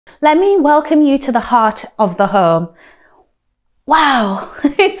Let me welcome you to the heart of the home. Wow,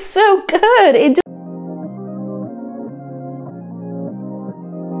 it's so good.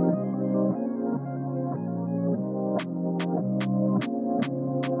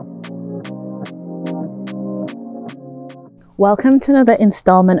 Welcome to another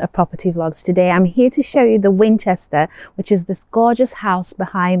installment of Property Vlogs. Today I'm here to show you the Winchester, which is this gorgeous house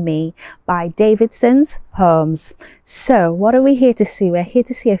behind me by Davidsons Homes. So what are we here to see? We're here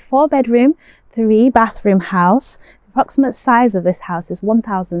to see a 4-bedroom, 3-bathroom house. The approximate size of this house is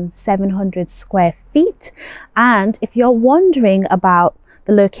 1,700 square feet. And if you're wondering about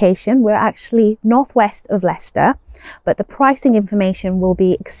the location, we're actually northwest of Leicester, but the pricing information will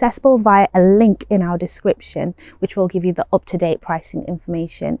be accessible via a link in our description, which will give you the up-to-date pricing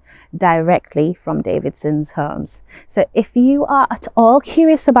information directly from Davidsons Homes. So if you are at all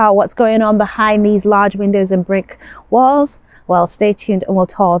curious about what's going on behind these large windows and brick walls, well, stay tuned and we'll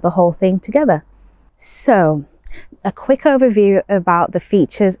tour the whole thing together. So a quick overview about the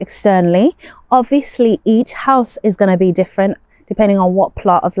features externally. Obviously, each house is going to be different depending on what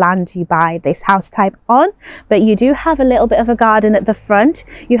plot of land you buy this house type on, but you do have a little bit of a garden at the front.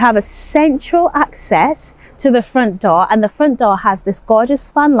 You have a central access to the front door, and the front door has this gorgeous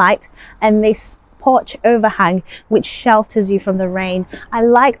fan light and this porch overhang which shelters you from the rain. I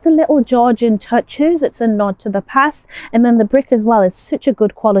like the little Georgian touches. It's a nod to the past, and then the brick as well is such a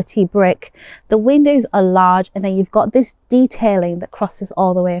good quality brick. The windows are large, and then you've got this detailing that crosses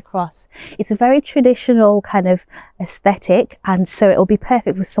all the way across. It's a very traditional kind of aesthetic, and so it will be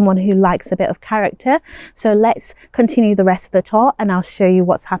perfect with someone who likes a bit of character. So let's continue the rest of the tour and I'll show you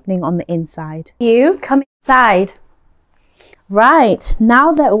what's happening on the inside. You come inside. Right,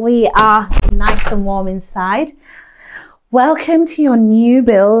 now that we are nice and warm inside, welcome to your new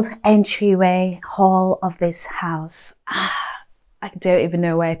build entryway hall of this house. I don't even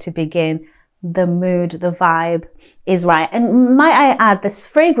know where to begin. The mood, the vibe is right. And might I add, the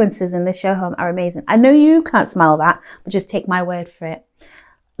fragrances in the show home are amazing. I know you can't smell that, but just take my word for it.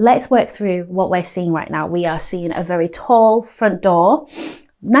 Let's work through what we're seeing right now. We are seeing a very tall front door.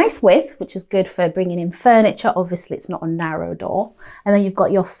 Nice width, which is good for bringing in furniture. Obviously, it's not a narrow door. And then you've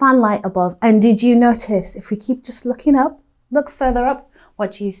got your fan light above. And did you notice, if we keep just looking up, look further up,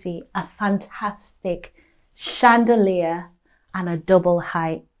 what do you see? A fantastic chandelier and a double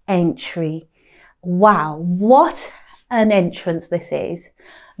height entry. Wow, what an entrance this is.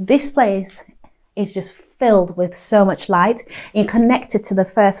 This place is just filled with so much light and connected to the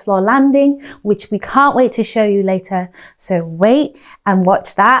first floor landing, which we can't wait to show you later. So wait and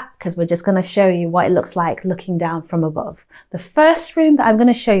watch that, because we're just going to show you what it looks like looking down from above. The first room that I'm going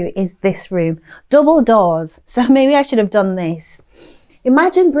to show you is this room. Double doors. So maybe I should have done this.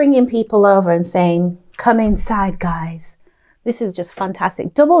 Imagine bringing people over and saying, come inside, guys. This is just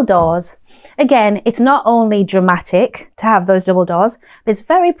fantastic. Double doors. Again, it's not only dramatic to have those double doors, but it's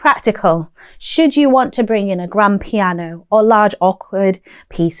very practical. Should you want to bring in a grand piano or large awkward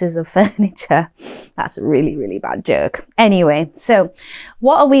pieces of furniture? That's a really, really bad joke. Anyway, so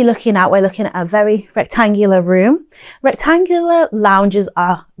what are we looking at? We're looking at a very rectangular room. Rectangular lounges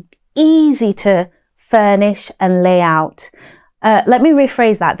are easy to furnish and lay out. Let me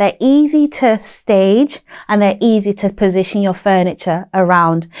rephrase that. They're easy to stage and they're easy to position your furniture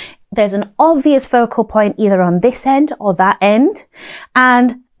around. There's an obvious focal point either on this end or that end.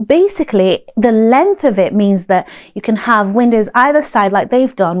 And basically, the length of it means that you can have windows either side like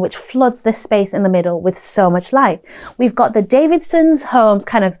they've done, which floods this space in the middle with so much light. We've got the Davidsons Homes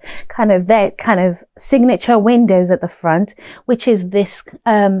kind of their signature windows at the front, which is this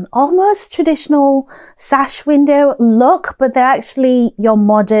almost traditional sash window look, but they're actually your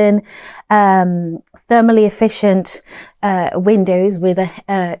modern thermally efficient windows with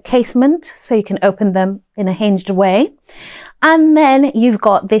a casement, so you can open them in a hinged way. And then you've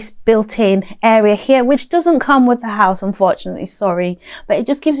got this built-in area here, which doesn't come with the house, unfortunately, sorry, but it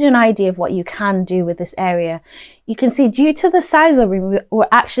just gives you an idea of what you can do with this area. You can see, due to the size of the room, we're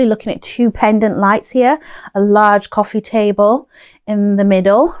actually looking at 2 pendant lights here, a large coffee table in the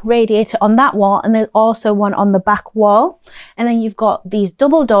middle, radiator on that wall, and there's also one on the back wall. And then you've got these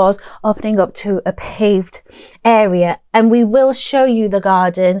double doors opening up to a paved area. And we will show you the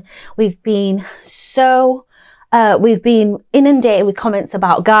garden. We've been inundated with comments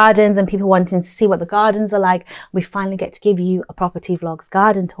about gardens and people wanting to see what the gardens are like. We finally get to give you a Property Vlogs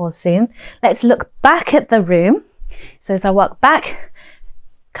garden tour soon. Let's look back at the room. So as I walk back,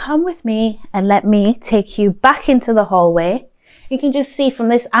 come with me and let me take you back into the hallway. You can just see from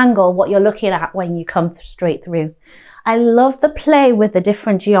this angle what you're looking at when you come straight through. I love the play with the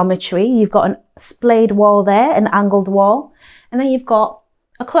different geometry. You've got a splayed wall there, an angled wall, and then you've got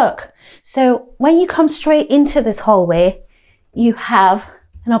a cloak. So when you come straight into this hallway, you have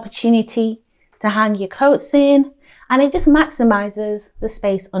an opportunity to hang your coats in, and it just maximizes the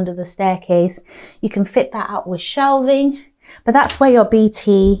space under the staircase. You can fit that out with shelving, but that's where your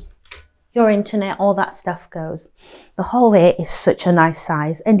BT, your internet, all that stuff goes. The hallway is such a nice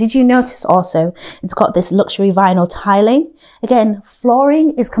size. And did you notice also, it's got this luxury vinyl tiling. Again,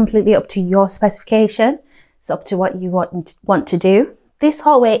 flooring is completely up to your specification. It's up to what you want to do. This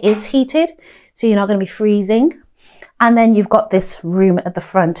hallway is heated, so you're not going to be freezing. And then you've got this room at the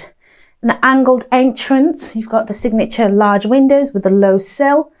front. An angled entrance. You've got the signature large windows with the low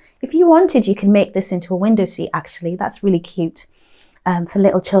sill. If you wanted, you can make this into a window seat, actually. That's really cute. For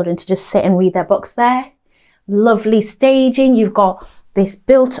little children to just sit and read their books there. Lovely staging. You've got this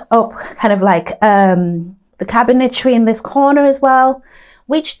built up kind of like the cabinetry in this corner as well,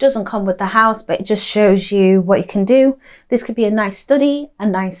 which doesn't come with the house, but it just shows you what you can do. This could be a nice study, a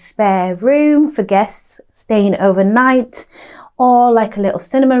nice spare room for guests staying overnight, or like a little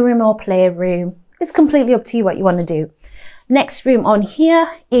cinema room or playroom. It's completely up to you what you want to do. Next room on here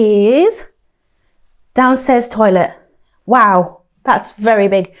is downstairs toilet. Wow. That's very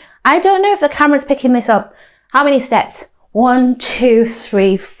big. I don't know if the camera's picking this up. How many steps? 1, 2,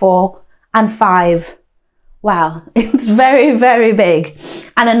 3, 4, and 5. Wow, it's very, very big.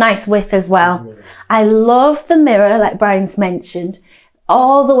 And a nice width as well. I love the mirror, like Brian's mentioned,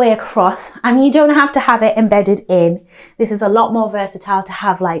 all the way across. And you don't have to have it embedded in. This is a lot more versatile to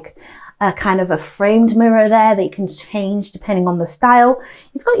have like a kind of a framed mirror there that you can change depending on the style.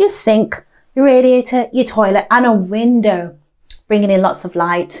 You've got your sink, your radiator, your toilet, and a window, bringing in lots of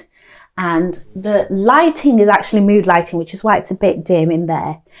light. And the lighting is actually mood lighting, which is why it's a bit dim in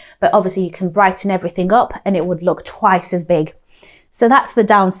there. But obviously you can brighten everything up and it would look twice as big. So that's the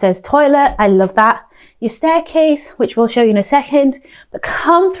downstairs toilet. I love that. Your staircase, which we'll show you in a second. But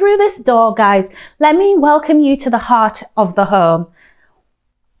come through this door, guys. Let me welcome you to the heart of the home.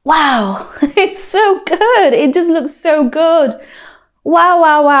 Wow, it's so good. It just looks so good. Wow,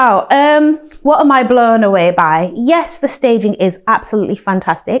 wow, wow. What am I blown away by? Yes, the staging is absolutely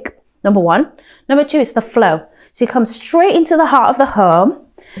fantastic. Number one. Number two is the flow. So you come straight into the heart of the home,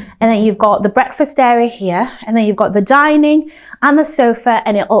 and then you've got the breakfast area here, and then you've got the dining and the sofa,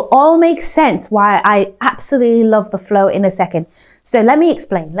 and it will all make sense why I absolutely love the flow in a second. So let me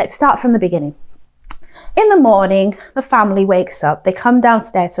explain. Let's start from the beginning. In the morning, the family wakes up, they come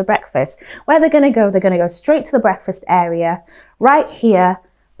downstairs for breakfast. Where they're going to go straight to the breakfast area, right here,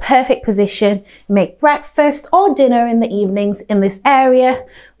 perfect position. Make breakfast or dinner in the evenings in this area.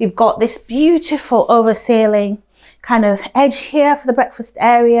 We've got this beautiful overceiling kind of edge here for the breakfast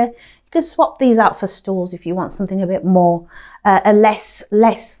area. You could swap these out for stools if you want something a bit more,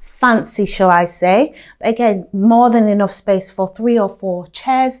 less fancy, shall I say. But again, more than enough space for 3 or 4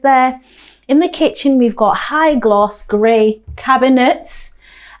 chairs there. In the kitchen, we've got high gloss grey cabinets,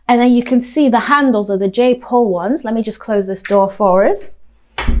 and then you can see the handles are the J-pull ones. Let me just close this door for us.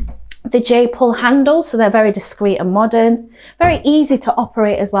 The J-pull handles, so they're very discreet and modern, very easy to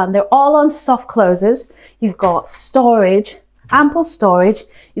operate as well. And they're all on soft closers. You've got storage, ample storage.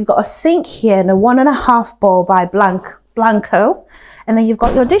 You've got a sink here and a 1.5 bowl by Blanco. And then you've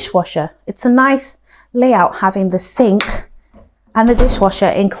got your dishwasher. It's a nice layout having the sink and the dishwasher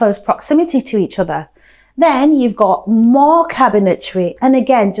in close proximity to each other. Then you've got more cabinetry. And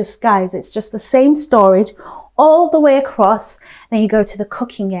again, just guys, it's just the same storage all the way across. Then you go to the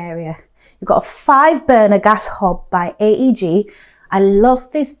cooking area. You've got a 5-burner gas hob by AEG. I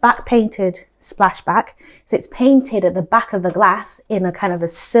love this back painted splashback. So it's painted at the back of the glass in a kind of a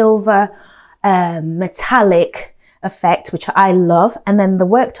silver metallic effect, which I love. And then the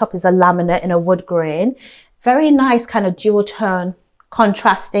worktop is a laminate in a wood grain. Very nice kind of dual tone,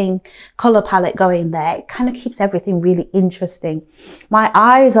 contrasting color palette going there. It kind of keeps everything really interesting. My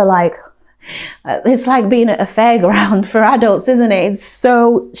eyes are like, it's like being at a fairground for adults, isn't it? It's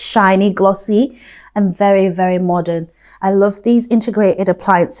so shiny, glossy, and very, very modern. I love these integrated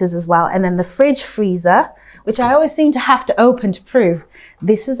appliances as well. And then the fridge freezer, which I always seem to have to open to prove.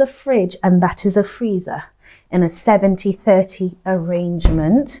 This is a fridge and that is a freezer in a 70-30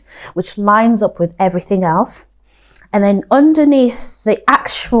 arrangement, which lines up with everything else. And then underneath the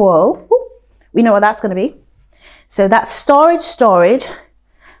actual, we know what that's going to be. So that's storage,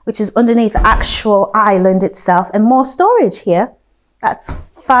 which is underneath the actual island itself, and more storage here.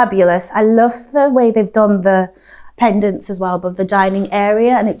 That's fabulous. I love the way they've done the pendants as well above the dining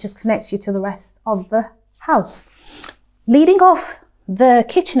area, and it just connects you to the rest of the house. Leading off the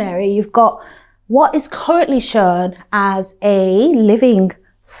kitchen area, you've got what is currently shown as a living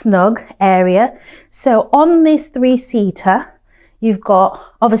snug area. So on this 3-seater, You've got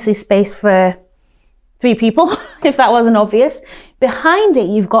obviously space for 3 people, if that wasn't obvious. Behind it,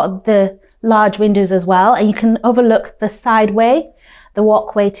 you've got the large windows as well, and you can overlook the sideway, the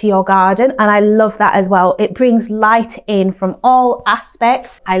walkway to your garden. And I love that as well. It brings light in from all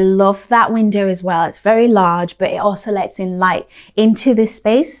aspects. I love that window as well. It's very large, but it also lets in light into this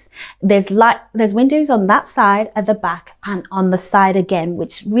space. There's windows on that side, at the back, and on the side again,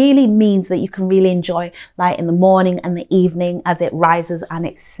 which really means that you can really enjoy light in the morning and the evening as it rises and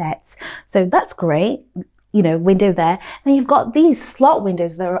it sets. So that's great. You know, window there. And you've got these slot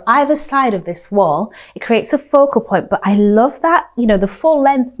windows that are either side of this wall. It creates a focal point, but I love that, you know, the full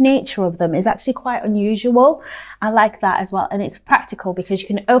length nature of them is actually quite unusual. I like that as well. And it's practical because you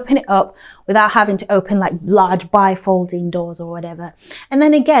can open it up without having to open like large bifolding doors or whatever. And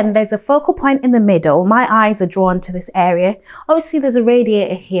then again, there's a focal point in the middle. My eyes are drawn to this area. Obviously there's a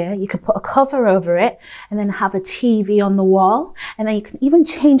radiator here. You could put a cover over it and then have a TV on the wall. And then you can even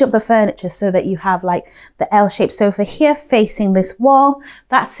change up the furniture so that you have like the L-shaped sofa here facing this wall.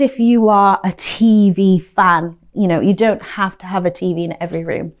 That's if you are a TV fan. You know, you don't have to have a TV in every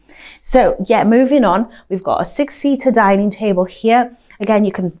room. So yeah, moving on, we've got a 6-seater dining table here. Again,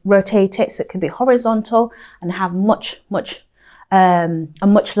 you can rotate it so it can be horizontal and have a much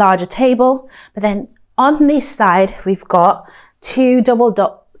larger table. But then on this side, we've got two double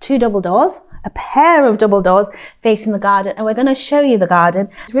doors, a pair of double doors facing the garden. And we're going to show you the garden.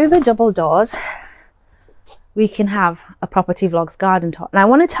 Through the double doors, we can have a Property Vlogs garden tour. And I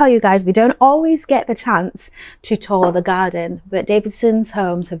want to tell you guys, we don't always get the chance to tour the garden, but Davidsons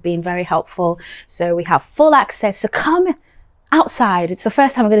Homes have been very helpful. So we have full access. So come outside. It's the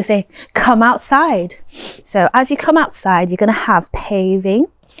first time I'm going to say, come outside. So as you come outside, you're going to have paving.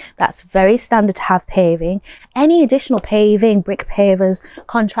 That's very standard to have paving. Any additional paving, brick pavers,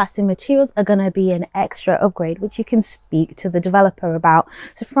 contrasting materials are going to be an extra upgrade, which you can speak to the developer about.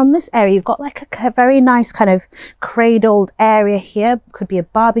 So from this area, you've got like a very nice kind of cradled area here. Could be a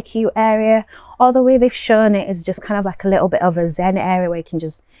barbecue area, or the way they've shown it is just kind of like a little bit of a zen area where you can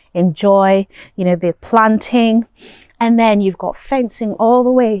just enjoy, you know, the planting. And then you've got fencing all the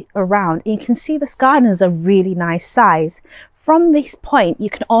way around. And you can see this garden is a really nice size. From this point,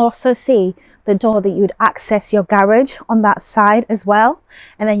 you can also see the door that you would access your garage on that side as well.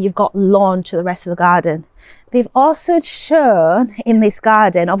 And then you've got lawn to the rest of the garden. They've also shown in this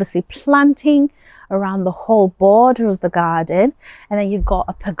garden, obviously planting around the whole border of the garden. And then you've got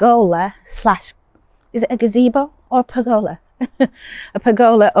a pergola slash, is it a gazebo or a pergola? A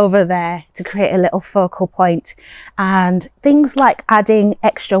pergola over there to create a little focal point. And things like adding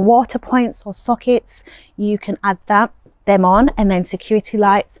extra water points or sockets, you can add them on, and then security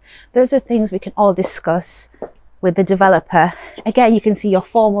lights. Those are things we can all discuss with the developer. Again, you can see your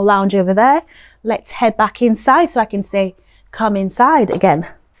formal lounge over there. Let's head back inside so I can say, come inside again.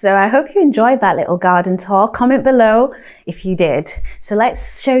 So I hope you enjoyed that little garden tour. Comment below if you did. So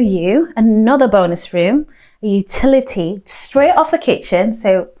let's show you another bonus room. A utility straight off the kitchen,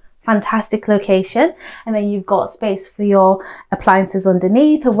 so fantastic location. And then you've got space for your appliances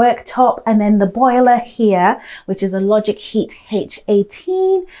underneath, a worktop, and then the boiler here, which is a Logic Heat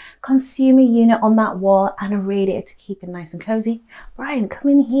H18 consumer unit on that wall, and a radiator to keep it nice and cozy. Brian,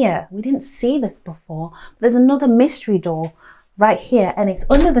 come in here. We didn't see this before. There's another mystery door right here, and it's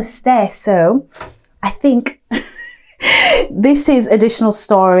under the stairs, so I think this is additional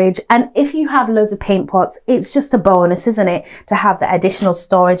storage. And if you have loads of paint pots, it's just a bonus, isn't it, to have the additional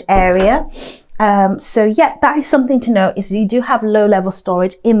storage area. So yeah, that is something to note, is you do have low level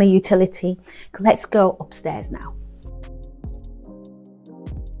storage in the utility. Let's go upstairs now.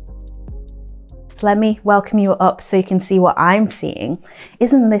 So let me welcome you up so you can see what I'm seeing.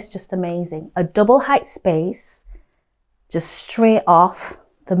 Isn't this just amazing? A double height space just straight off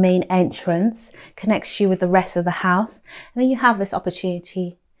the main entrance, connects you with the rest of the house, and then you have this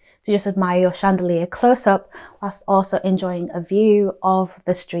opportunity to just admire your chandelier close up whilst also enjoying a view of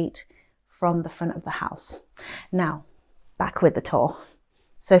the street from the front of the house. Now back with the tour.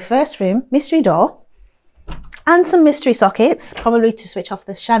 So first room, mystery door and some mystery sockets, probably to switch off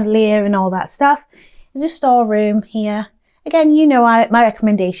the chandelier and all that stuff. Is a storeroom here. Again, you know, my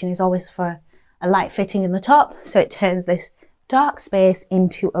recommendation is always for a light fitting in the top, so it turns this dark space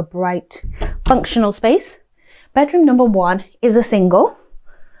into a bright functional space. Bedroom number 1 is a single.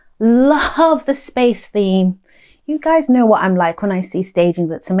 Love the space theme. You guys know what I'm like when I see staging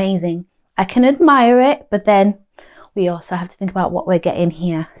that's amazing. I can admire it, but then we also have to think about what we're getting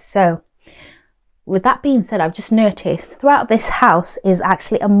here. So with that being said, I've just noticed throughout this house is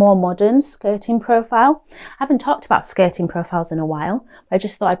actually a more modern skirting profile. I haven't talked about skirting profiles in a while, but I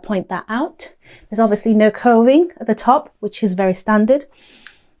just thought I'd point that out. There's obviously no coving at the top, which is very standard.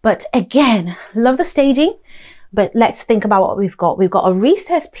 But again, love the staging. But let's think about what we've got. We've got a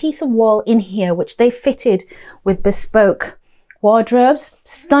recessed piece of wall in here, which they fitted with bespoke wardrobes,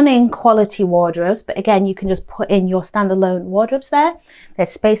 stunning quality wardrobes. But again, you can just put in your standalone wardrobes there. There's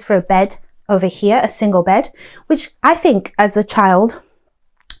space for a bed over here, a single bed, which I think as a child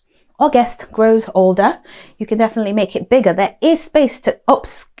or guest grows older, you can definitely make it bigger. There is space to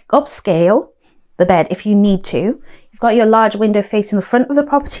upscale the bed if you need to. You've got your large window facing the front of the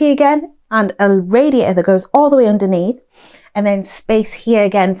property again, and a radiator that goes all the way underneath, and then space here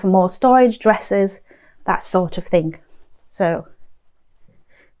again for more storage, dressers, that sort of thing. So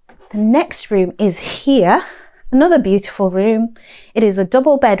the next room is here. Another beautiful room. It is a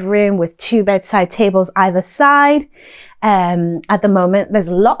double bedroom with 2 bedside tables either side. At the moment, there's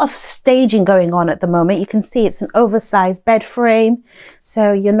a lot of staging going on at the moment. You can see it's an oversized bed frame,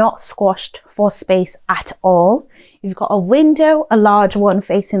 so you're not squashed for space at all. You've got a window, a large one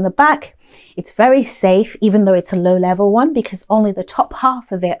facing the back. It's very safe, even though it's a low level one, because only the top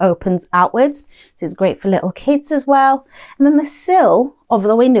half of it opens outwards. So it's great for little kids as well. And then the sill of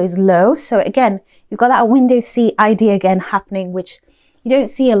the window is low. So again, you've got that window seat idea again happening, which you don't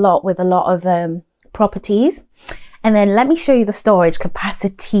see a lot with a lot of properties. And then let me show you the storage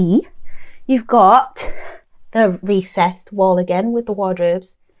capacity. You've got the recessed wall again with the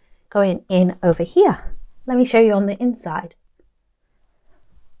wardrobes going in over here. Let me show you on the inside.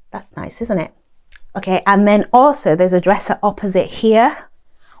 That's nice, isn't it? Okay, and then also there's a dresser opposite here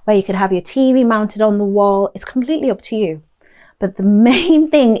where you could have your TV mounted on the wall. It's completely up to you. But the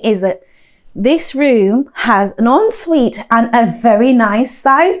main thing is that this room has an ensuite and a very nice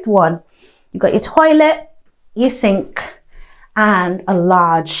sized one. You've got your toilet, your sink, and a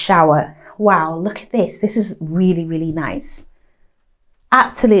large shower. Wow, look at this. This is really, really nice.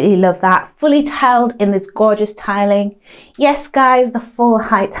 Absolutely love that. Fully tiled in this gorgeous tiling. Yes, guys, the full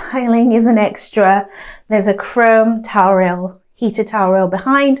height tiling is an extra. There's a chrome towel rail, heated towel rail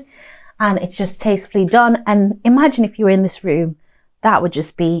behind, and it's just tastefully done. And imagine if you were in this room, that would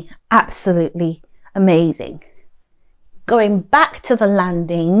just be absolutely amazing. Going back to the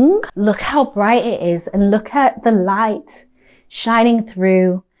landing, look how bright it is and look at the light shining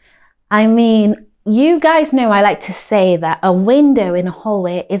through. I mean, you guys know I like to say that a window in a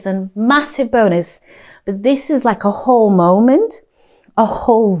hallway is a massive bonus, but this is like a whole moment, a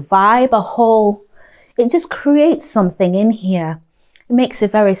whole vibe, it just creates something in here. It makes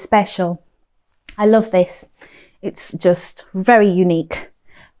it very special. I love this. It's just very unique.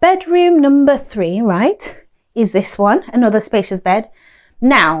 Bedroom number 3, right, is this one, another spacious bed.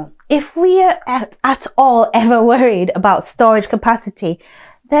 Now, if we are at all ever worried about storage capacity,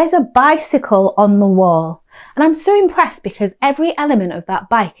 there's a bicycle on the wall. And I'm so impressed because every element of that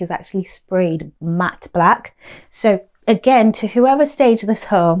bike is actually sprayed matte black. So again, to whoever staged this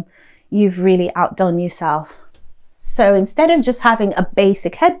home, you've really outdone yourself. So instead of just having a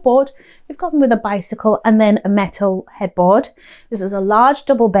basic headboard, we've gone with a bicycle and then a metal headboard. This is a large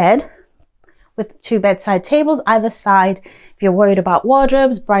double bed with 2 bedside tables either side. If you're worried about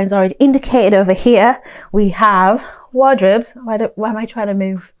wardrobes, Brian's already indicated over here, we have wardrobes. Why am I trying to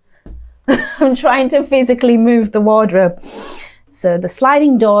move? I'm trying to physically move the wardrobe. So the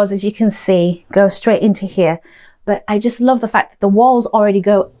sliding doors, as you can see, go straight into here. But I just love the fact that the walls already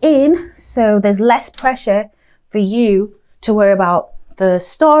go in, so there's less pressure for you to worry about the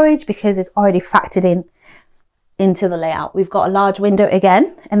storage because it's already factored in into the layout. We've got a large window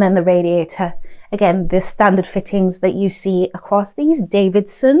again, and then the radiator. Again, the standard fittings that you see across these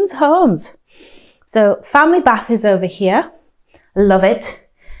Davidsons homes. So family bath is over here. Love it.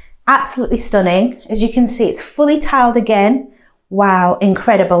 Absolutely stunning. As you can see, it's fully tiled again. Wow,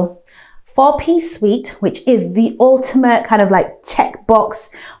 incredible. 4-piece suite, which is the ultimate kind of like checkbox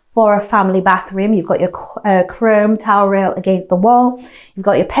for a family bathroom. You've got your chrome towel rail against the wall. You've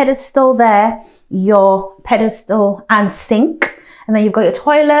got your pedestal there, your pedestal and sink. And then you've got your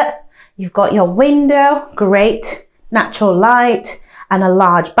toilet. You've got your window, great, natural light, and a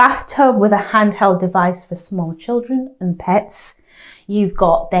large bathtub with a handheld device for small children and pets. You've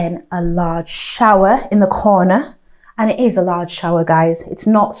got then a large shower in the corner, and it is a large shower, guys. It's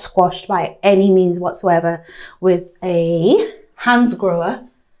not squashed by any means whatsoever, with a Hansgrohe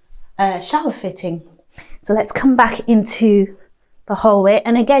shower fitting. So let's come back into the hallway,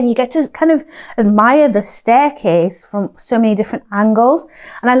 and again you get to kind of admire the staircase from so many different angles.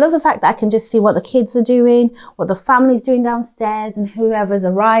 And I love the fact that I can just see what the kids are doing, what the family's doing downstairs, and whoever's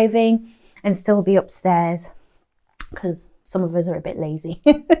arriving. and still be upstairs, because some of us are a bit lazy.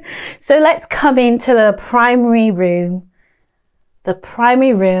 So let's come into the primary room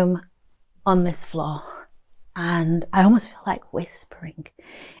on this floor. And I almost feel like whispering.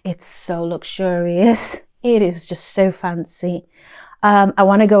 It's so luxurious. It is just so fancy. I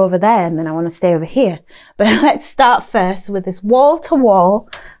want to go over there and then I want to stay over here. But let's start first with this wall-to-wall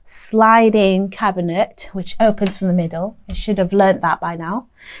sliding cabinet, which opens from the middle. I should have learnt that by now.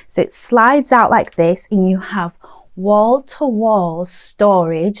 So it slides out like this, and you have wall-to-wall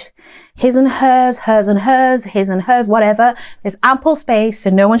storage. His and hers, hers and hers, his and hers, whatever. There's ample space, so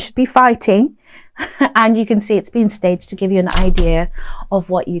no one should be fighting. And you can see it's been staged to give you an idea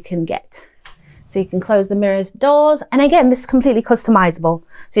of what you can get. So you can close the mirrors, doors, and again, this is completely customizable.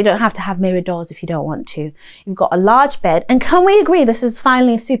 So you don't have to have mirror doors if you don't want to. You've got a large bed, and can we agree this is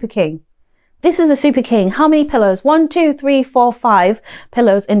finally a super king? This is a super king. How many pillows? 1, 2, 3, 4, 5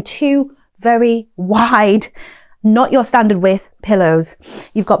 pillows, and 2 very wide, not your standard width pillows.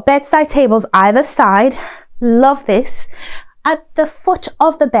 You've got bedside tables either side. Love this. At the foot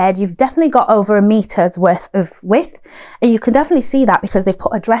of the bed, you've definitely got over a meter's worth of width, and you can definitely see that because they've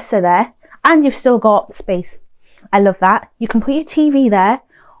put a dresser there. And you've still got space. I love that. You can put your TV there,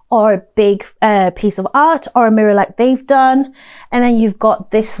 or a big piece of art, or a mirror like they've done. And then you've got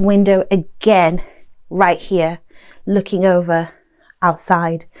this window again, right here, looking over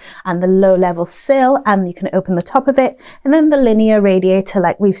outside, and the low level sill, and you can open the top of it. And then the linear radiator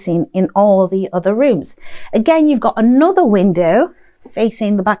like we've seen in all the other rooms. Again, you've got another window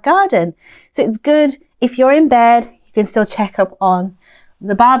facing the back garden. So it's good if you're in bed, you can still check up on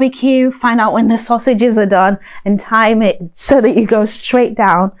the barbecue, find out when the sausages are done, and time it so that you go straight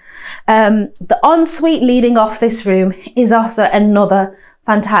down. The ensuite leading off this room is also another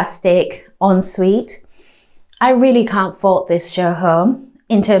fantastic ensuite. I really can't fault this show home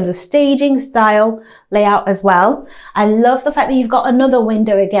in terms of staging, style, layout as well. I love the fact that you've got another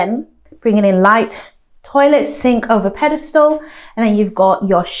window again, bringing in light. Toilet, sink over pedestal, and then you've got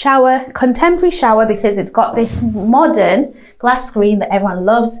your shower, contemporary shower, because it's got this modern glass screen that everyone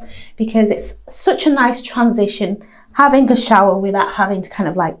loves, because it's such a nice transition having a shower without having to kind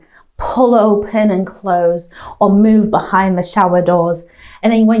of like pull open and close or move behind the shower doors.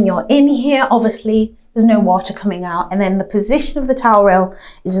 And then when you're in here, obviously there's no water coming out, and then the position of the towel rail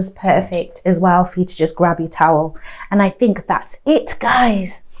is just perfect as well for you to just grab your towel. And I think that's it,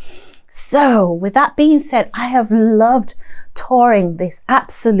 guys. So with that being said, I have loved touring this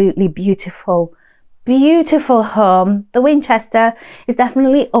absolutely beautiful, beautiful home. The Winchester is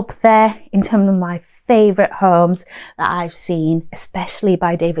definitely up there in terms of my favorite homes that I've seen, especially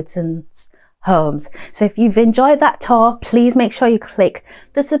by Davidsons Homes. So if you've enjoyed that tour, please make sure you click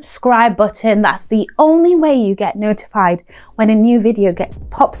the subscribe button. That's the only way you get notified when a new video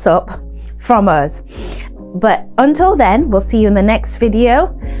pops up from us. But until then, we'll see you in the next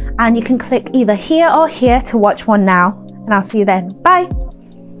video, and you can click either here or here to watch one now, and I'll see you then. Bye.